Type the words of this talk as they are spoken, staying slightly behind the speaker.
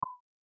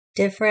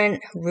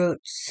Different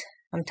routes.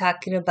 I'm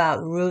talking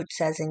about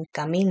routes as in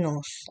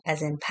caminos,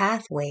 as in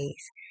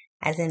pathways,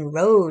 as in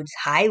roads,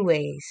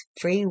 highways,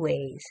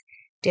 freeways.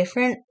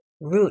 Different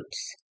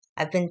routes.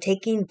 I've been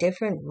taking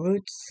different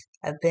routes.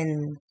 I've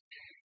been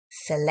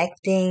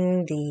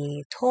selecting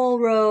the toll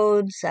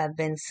roads. I've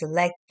been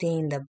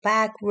selecting the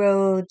back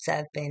roads.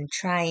 I've been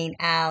trying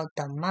out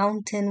the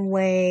mountain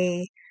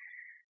way,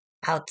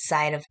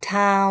 outside of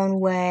town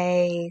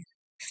way,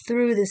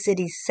 through the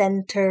city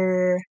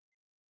center.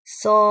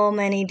 So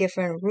many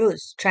different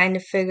routes, trying to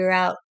figure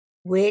out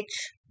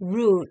which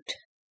route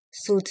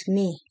suits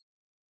me.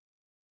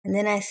 And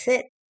then I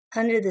sit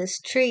under this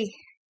tree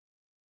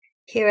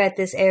here at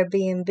this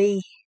Airbnb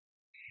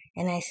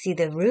and I see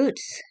the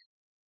roots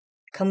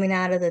coming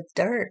out of the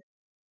dirt,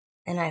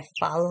 and I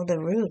follow the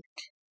root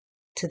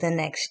to the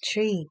next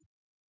tree,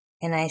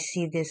 and I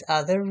see this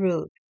other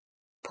root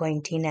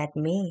pointing at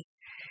me,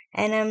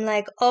 and I'm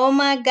like, oh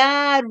my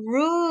God,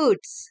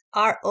 roots!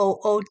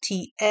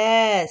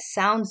 ROOTS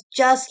sounds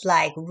just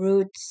like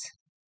roots.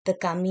 The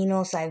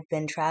caminos I've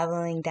been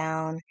traveling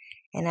down,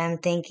 and I'm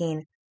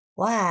thinking,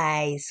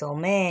 why so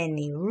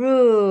many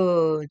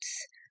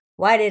roots?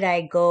 Why did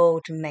I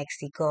go to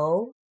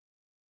Mexico?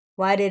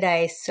 Why did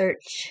I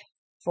search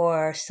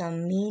for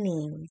some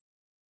meaning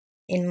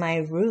in my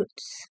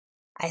roots?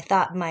 I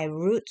thought my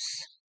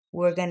roots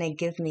were gonna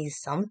give me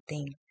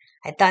something.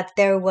 I thought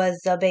there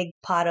was a big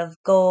pot of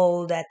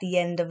gold at the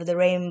end of the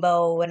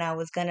rainbow and I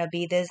was gonna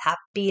be this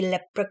happy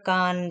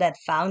leprechaun that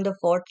found a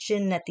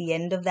fortune at the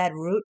end of that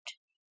route.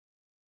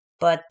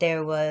 But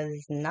there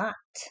was not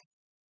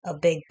a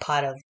big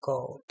pot of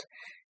gold.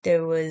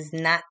 There was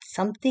not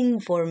something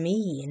for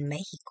me in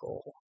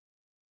Mexico.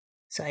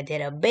 So I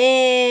did a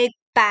big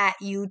fat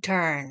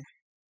U-turn.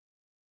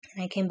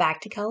 And I came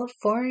back to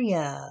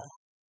California.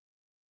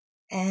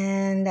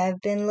 And I've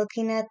been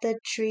looking at the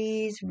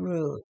tree's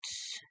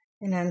roots.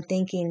 And I'm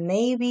thinking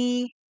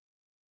maybe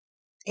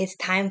it's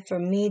time for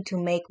me to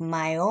make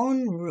my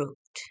own route.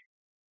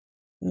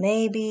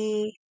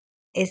 Maybe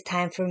it's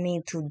time for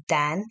me to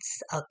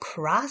dance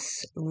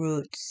across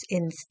roots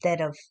instead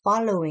of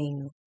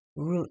following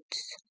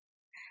roots.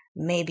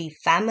 Maybe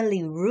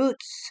family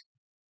roots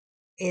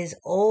is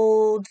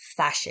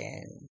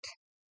old-fashioned.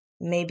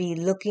 Maybe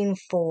looking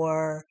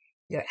for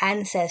your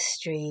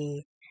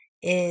ancestry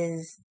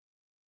is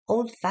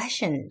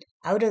old-fashioned,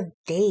 out of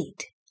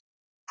date.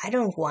 I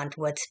don't want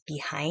what's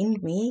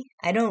behind me.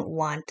 I don't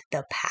want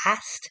the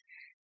past.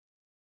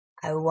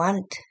 I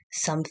want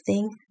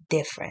something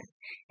different.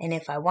 And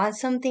if I want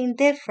something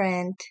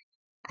different,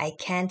 I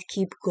can't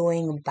keep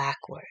going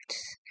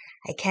backwards.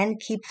 I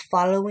can't keep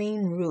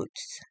following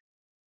roots.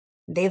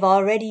 They've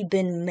already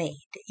been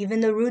made.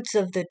 Even the roots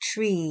of the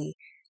tree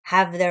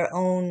have their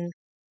own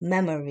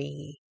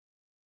memory.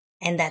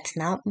 And that's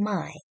not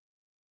mine.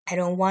 I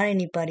don't want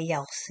anybody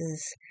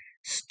else's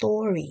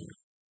story.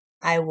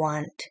 I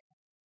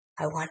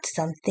want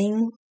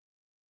something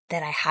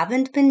that I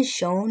haven't been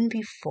shown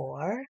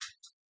before,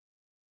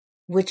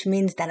 which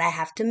means that I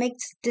have to make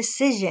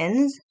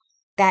decisions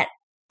that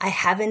I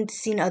haven't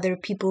seen other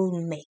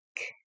people make.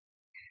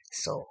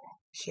 So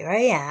here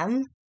I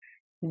am,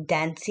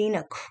 dancing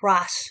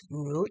across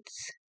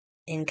roots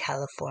in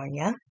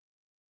California,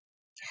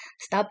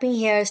 stopping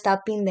here,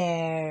 stopping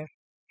there.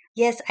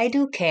 Yes, I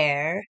do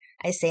care.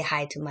 I say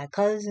hi to my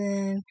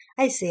cousin.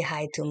 I say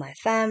hi to my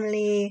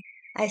family.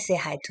 I say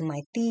hi to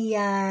my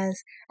tias.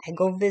 I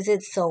go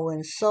visit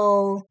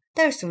so-and-so.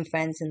 There's some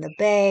friends in the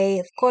Bay.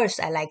 Of course,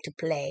 I like to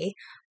play.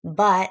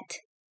 But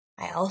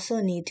I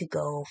also need to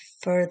go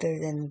further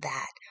than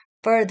that.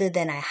 Further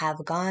than I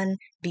have gone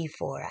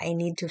before. I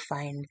need to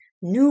find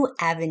new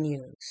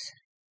avenues.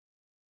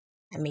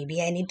 And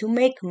maybe I need to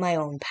make my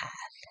own path.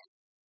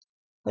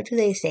 What do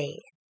they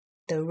say?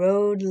 The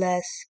road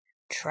less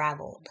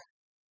traveled.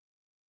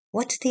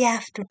 What's the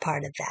after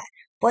part of that?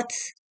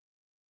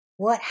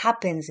 What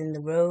happens in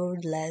the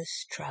road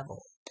less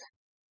traveled?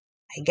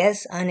 I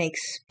guess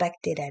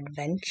unexpected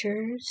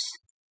adventures.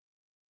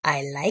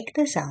 I like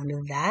the sound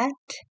of that.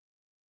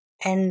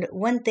 And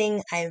one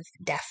thing I've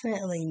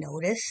definitely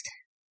noticed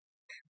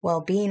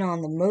while being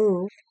on the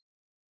move,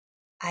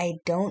 I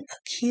don't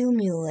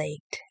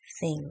accumulate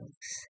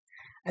things.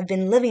 I've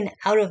been living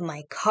out of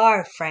my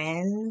car,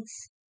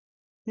 friends.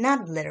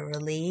 Not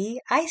literally.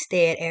 I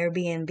stay at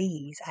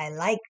Airbnbs. I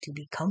like to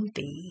be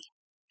comfy.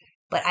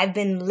 But I've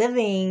been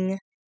living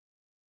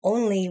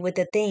only with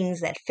the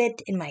things that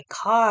fit in my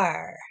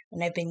car.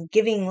 And I've been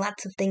giving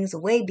lots of things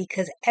away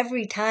because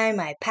every time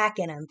I pack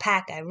and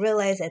unpack, I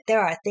realize that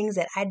there are things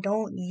that I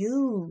don't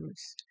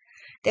use.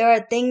 There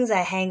are things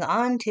I hang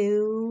on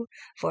to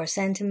for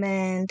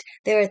sentiment.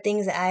 There are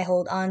things that I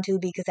hold on to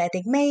because I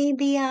think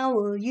maybe I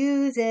will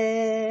use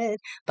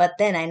it. But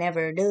then I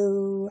never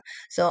do.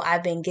 So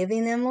I've been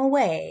giving them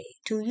away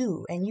to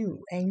you and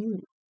you and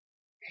you.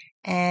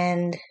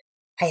 And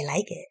I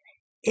like it.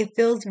 It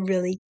feels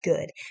really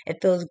good. It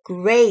feels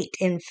great,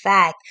 in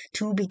fact,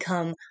 to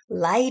become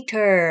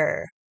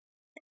lighter.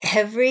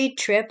 Every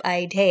trip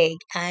I take,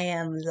 I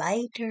am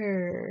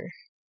lighter.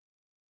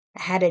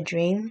 I had a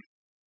dream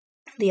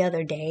the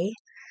other day.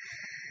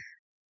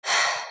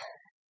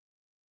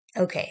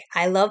 Okay,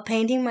 I love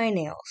painting my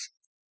nails.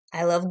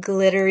 I love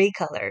glittery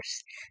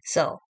colors.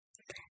 So,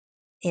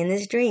 in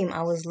this dream,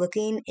 I was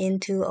looking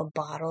into a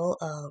bottle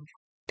of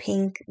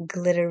pink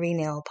glittery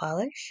nail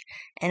polish,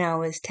 and I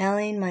was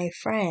telling my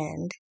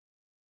friend,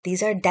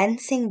 these are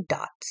dancing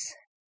dots.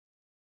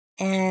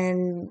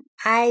 And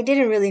I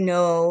didn't really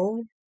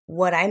know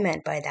what I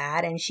meant by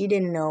that, and she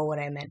didn't know what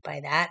I meant by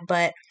that,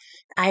 but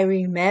I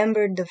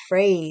remembered the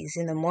phrase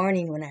in the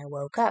morning when I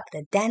woke up,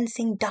 the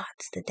dancing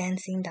dots, the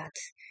dancing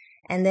dots.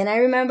 And then I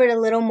remembered a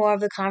little more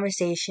of the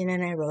conversation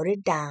and I wrote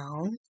it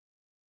down.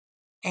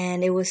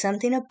 And it was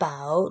something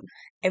about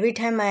every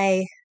time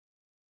I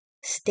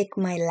stick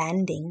my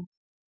landing,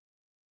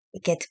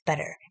 it gets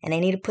better. And I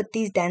need to put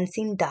these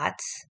dancing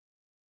dots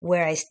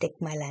where I stick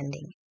my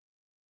landing.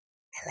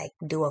 I like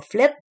do a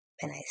flip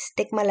and I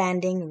stick my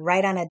landing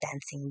right on a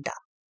dancing dot.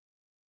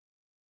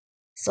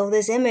 So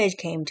this image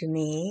came to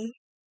me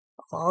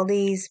of all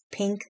these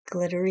pink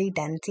glittery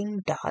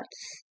dancing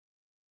dots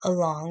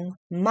along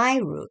my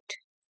route.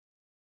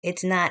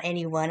 It's not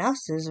anyone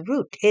else's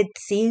route. It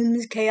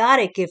seems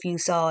chaotic if you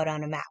saw it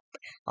on a map.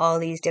 All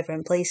these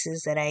different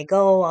places that I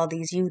go, all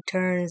these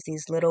U-turns,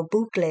 these little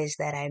boucles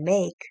that I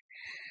make.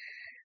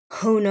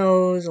 Who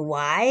knows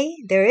why?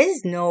 There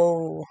is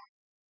no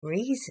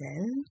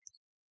reason,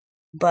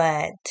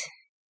 but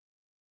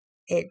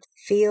it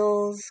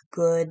feels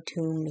good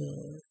to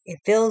me. It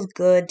feels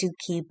good to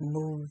keep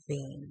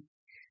moving.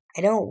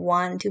 I don't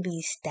want to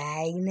be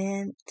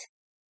stagnant.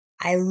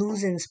 I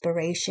lose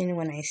inspiration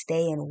when I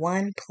stay in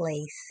one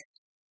place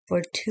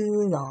for too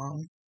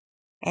long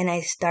and I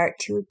start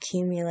to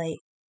accumulate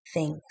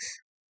things.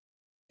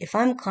 If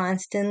I'm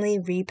constantly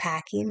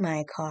repacking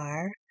my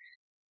car,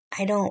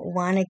 I don't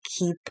want to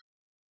keep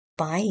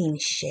buying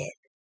shit.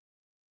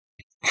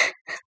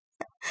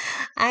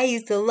 I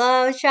used to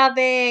love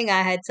shopping.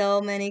 I had so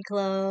many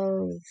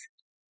clothes.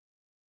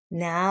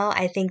 Now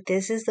I think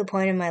this is the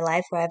point in my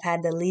life where I've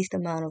had the least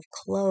amount of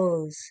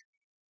clothes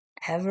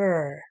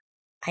ever.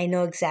 I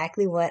know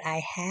exactly what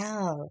I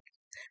have.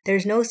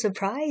 There's no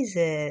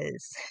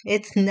surprises.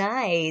 It's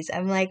nice.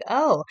 I'm like,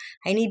 oh,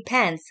 I need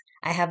pants.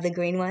 I have the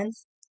green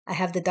ones. I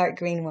have the dark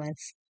green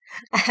ones.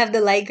 I have the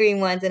light green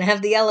ones and I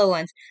have the yellow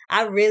ones.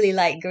 I really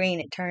like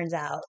green, it turns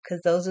out,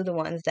 because those are the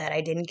ones that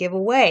I didn't give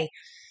away.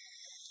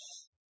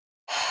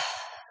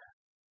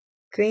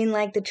 Green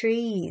like the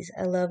trees.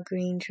 I love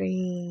green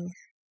trees.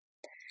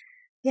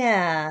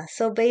 Yeah,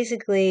 so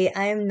basically,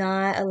 I'm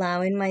not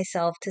allowing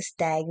myself to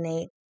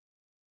stagnate.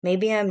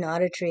 Maybe I'm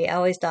not a tree. I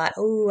always thought,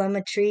 oh, I'm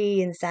a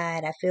tree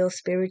inside. I feel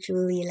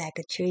spiritually like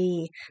a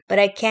tree, but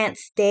I can't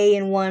stay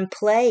in one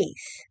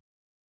place.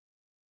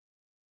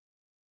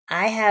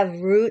 I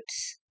have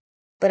roots,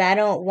 but I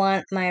don't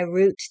want my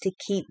roots to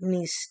keep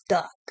me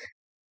stuck.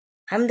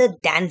 I'm the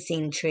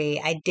dancing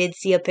tree. I did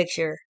see a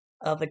picture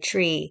of a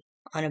tree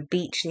on a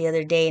beach the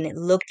other day and it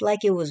looked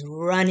like it was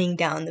running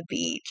down the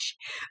beach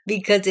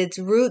because its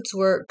roots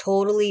were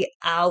totally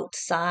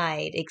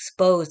outside,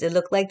 exposed. It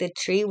looked like the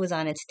tree was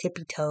on its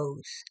tippy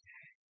toes.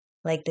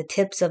 Like the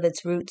tips of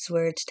its roots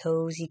were its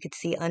toes. You could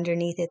see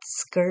underneath its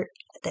skirt,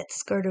 that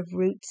skirt of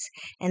roots.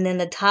 And then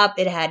the top,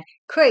 it had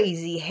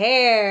crazy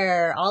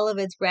hair. All of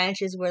its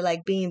branches were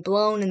like being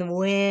blown in the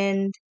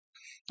wind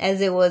as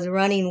it was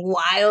running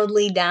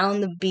wildly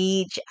down the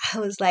beach. I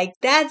was like,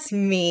 that's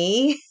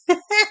me.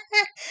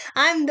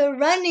 I'm the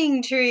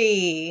running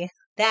tree.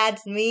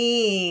 That's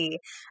me.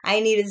 I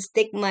need to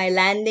stick my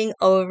landing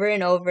over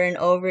and over and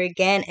over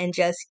again and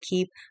just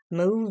keep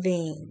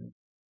moving.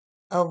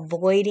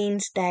 Avoiding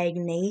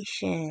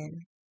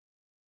stagnation.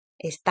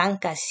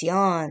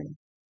 Estancación.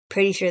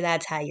 Pretty sure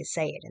that's how you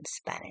say it in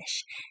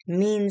Spanish.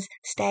 Means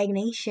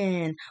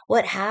stagnation.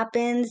 What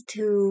happens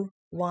to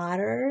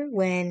water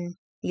when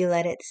you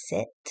let it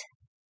sit?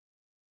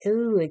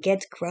 Ooh, it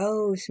gets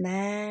gross,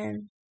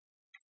 man.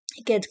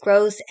 It gets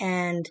gross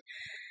and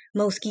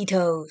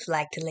mosquitoes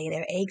like to lay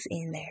their eggs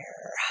in there.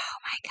 Oh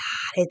my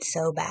God, it's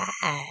so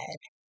bad.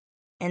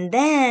 And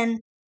then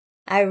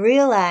I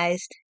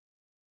realized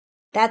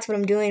that's what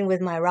I'm doing with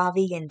my raw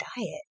vegan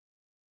diet.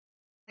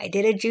 I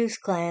did a juice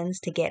cleanse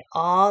to get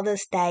all the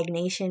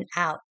stagnation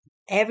out.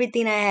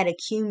 Everything I had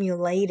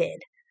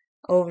accumulated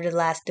over the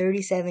last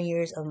 37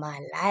 years of my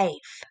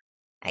life.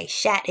 I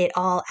shat it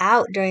all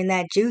out during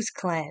that juice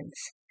cleanse.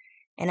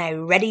 And I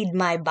readied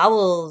my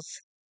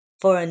bowels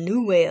for a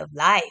new way of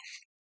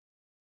life.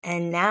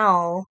 And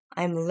now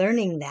I'm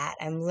learning that.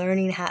 I'm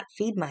learning how to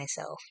feed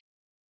myself.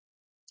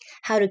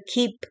 How to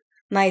keep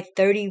my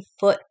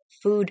 30-foot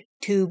food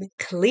tube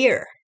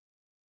clear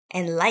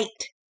and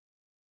light.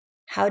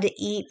 How to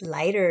eat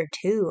lighter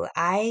too.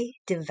 I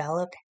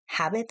developed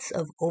habits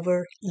of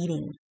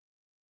overeating.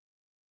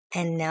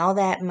 And now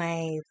that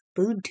my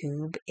food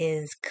tube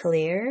is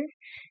clear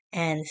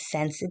and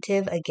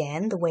sensitive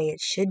again, the way it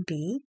should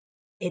be,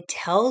 it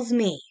tells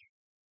me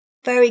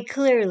very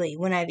clearly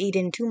when I've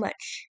eaten too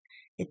much.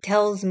 It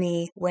tells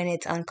me when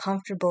it's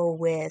uncomfortable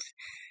with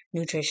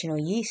nutritional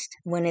yeast,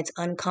 when it's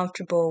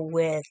uncomfortable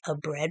with a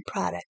bread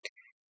product.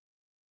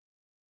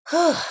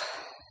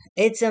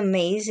 It's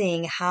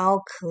amazing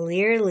how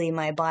clearly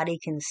my body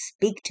can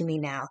speak to me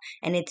now.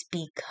 And it's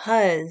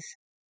because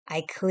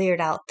I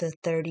cleared out the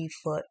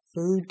 30-foot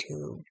food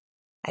tube.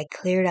 I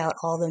cleared out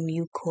all the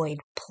mucoid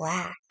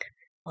plaque,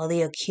 all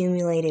the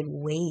accumulated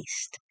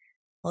waste,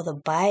 all the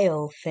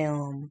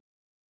biofilm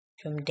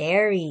from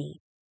dairy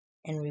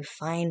and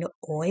refined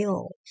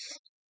oils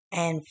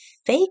and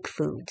fake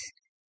foods,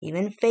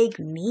 even fake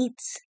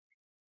meats.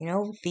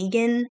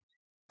 Vegan,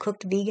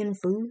 cooked vegan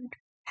food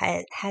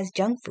has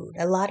junk food,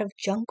 a lot of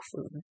junk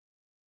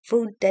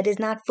food that is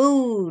not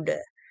food.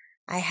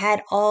 I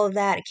had all of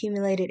that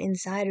accumulated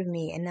inside of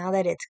me, and now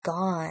that it's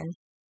gone,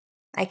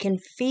 I can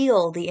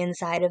feel the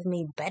inside of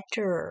me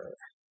better.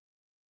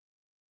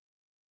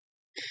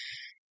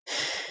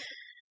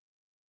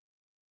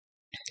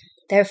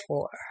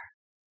 Therefore,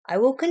 I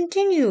will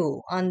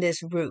continue on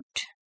this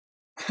route.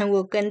 I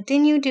will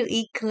continue to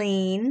eat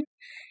clean,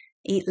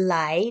 eat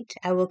light.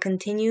 I will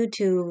continue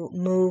to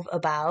move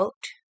about,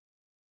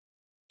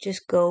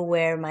 just go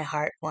where my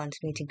heart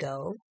wants me to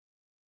go.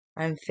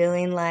 I'm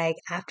feeling like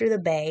after the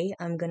bay,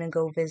 I'm gonna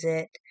go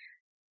visit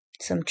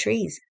some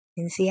trees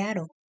in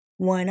Seattle.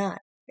 Why not?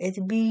 It's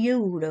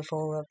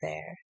beautiful up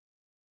there.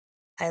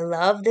 I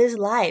love this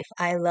life.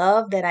 I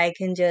love that I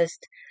can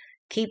just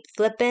keep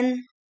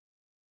flipping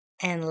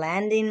and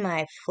landing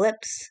my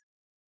flips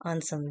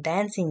on some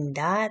dancing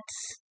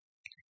dots.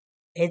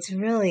 It's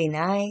really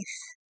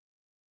nice.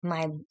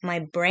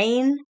 My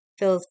brain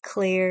feels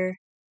clear,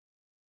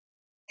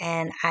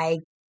 and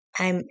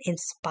I'm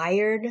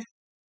inspired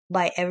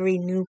by every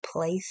new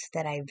place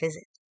that I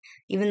visit.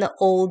 Even the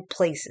old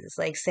places,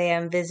 like say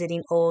I'm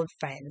visiting old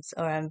friends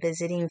or I'm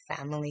visiting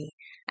family,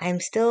 I'm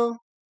still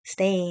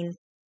staying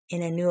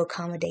in a new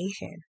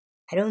accommodation.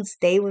 I don't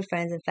stay with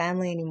friends and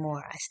family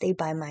anymore. I stay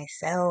by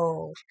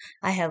myself.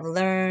 I have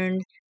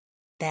learned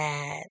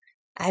that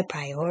I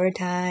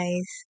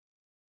prioritize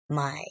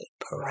my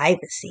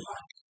privacy.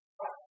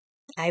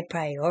 I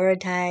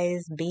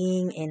prioritize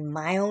being in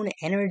my own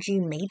energy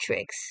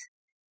matrix.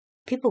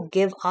 People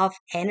give off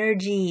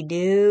energy,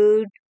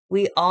 dude.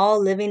 We all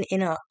living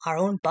in our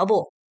own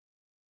bubble.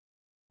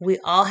 We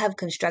all have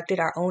constructed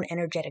our own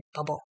energetic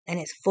bubble, and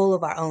it's full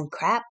of our own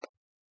crap,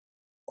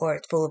 or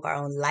it's full of our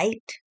own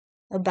light.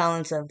 A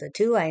balance of the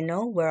two. I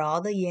know we're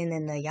all the yin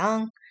and the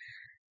yang,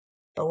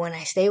 but when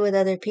I stay with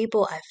other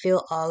people, I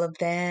feel all of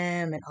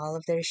them and all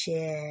of their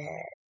shit.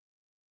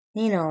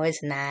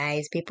 It's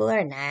nice. People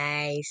are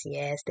nice.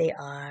 Yes, they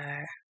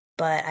are.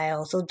 But I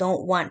also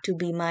don't want to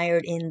be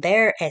mired in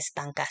their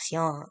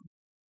estancación.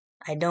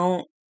 I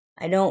don't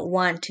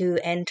want to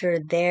enter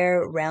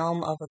their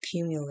realm of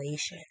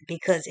accumulation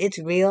because it's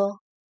real.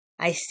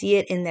 I see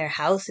it in their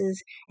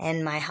houses,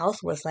 and my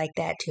house was like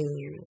that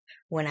too.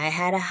 When I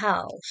had a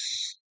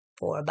house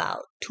for about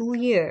 2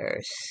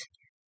 years,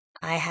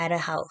 I had a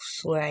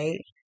house where I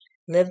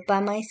lived by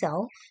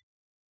myself,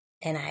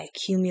 and I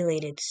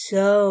accumulated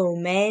so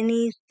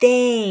many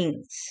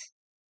things.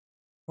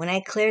 When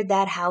I cleared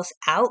that house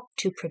out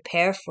to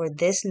prepare for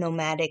this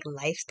nomadic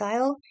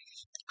lifestyle,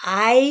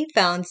 I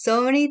found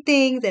so many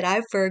things that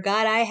I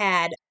forgot I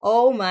had.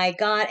 Oh my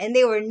God. And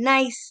they were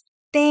nice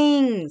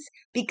things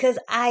because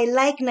I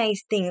like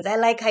nice things. I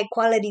like high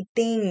quality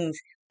things,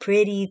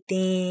 pretty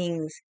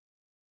things,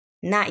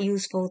 not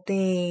useful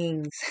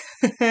things.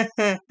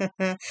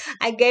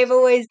 I gave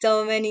away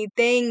so many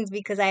things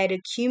because I had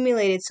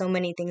accumulated so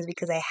many things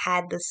because I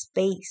had the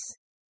space.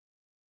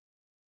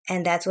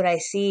 And that's what I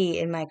see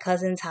in my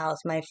cousin's house,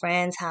 my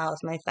friend's house,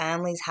 my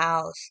family's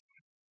house.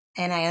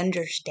 And I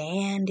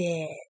understand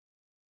it.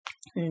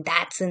 And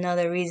that's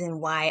another reason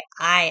why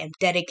I am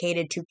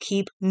dedicated to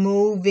keep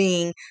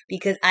moving,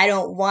 because I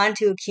don't want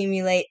to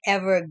accumulate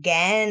ever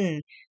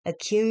again.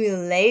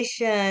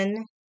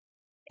 Accumulation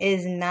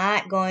is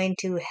not going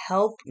to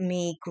help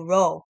me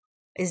grow,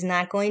 is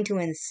not going to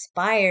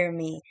inspire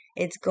me.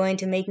 It's going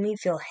to make me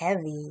feel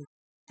heavy.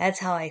 That's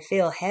how I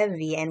feel,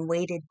 heavy and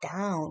weighted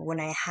down, when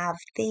I have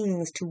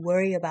things to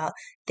worry about,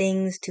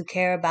 things to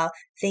care about,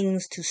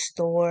 things to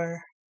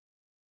store.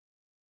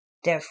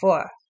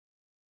 Therefore,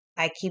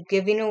 I keep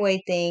giving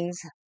away things.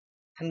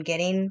 I'm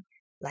getting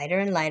lighter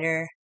and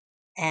lighter,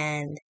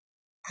 and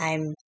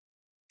I'm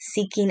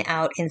seeking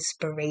out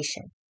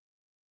inspiration.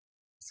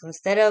 So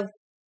instead of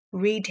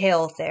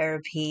retail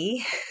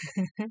therapy,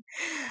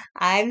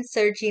 I'm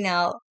searching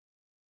out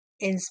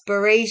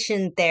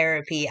inspiration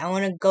therapy. I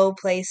want to go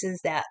places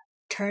that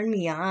turn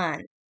me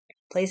on,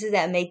 places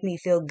that make me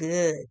feel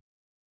good,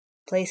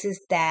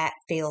 places that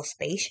feel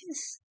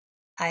spacious.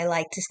 I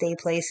like to stay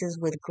places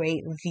with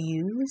great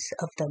views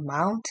of the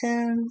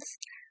mountains,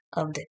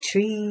 of the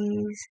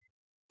trees,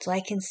 so I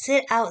can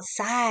sit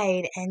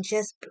outside and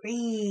just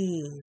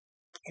breathe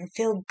and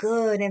feel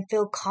good and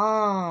feel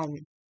calm.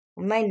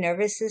 When my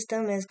nervous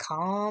system is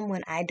calm,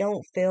 when I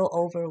don't feel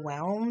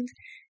overwhelmed,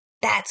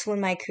 that's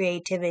when my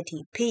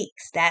creativity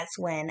peaks. That's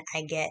when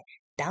I get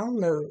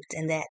downloads,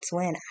 and that's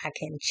when I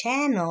can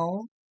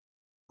channel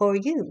for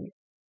you,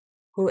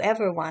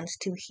 whoever wants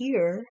to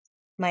hear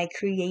my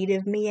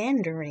creative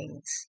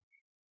meanderings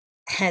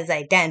as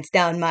I dance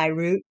down my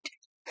route.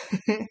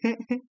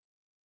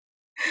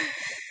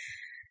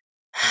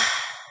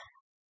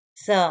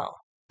 So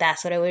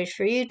that's what I wish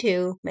for you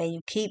too. May you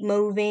keep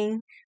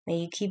moving. May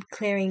you keep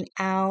clearing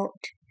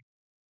out.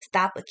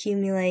 Stop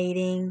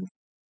accumulating,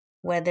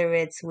 whether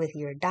it's with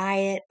your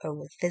diet or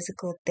with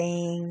physical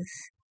things.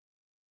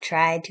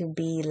 Try to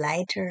be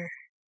lighter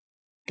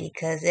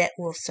because it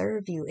will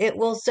serve you. It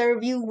will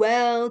serve you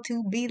well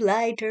to be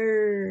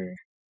lighter.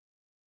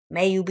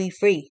 May you be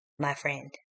free, my friend.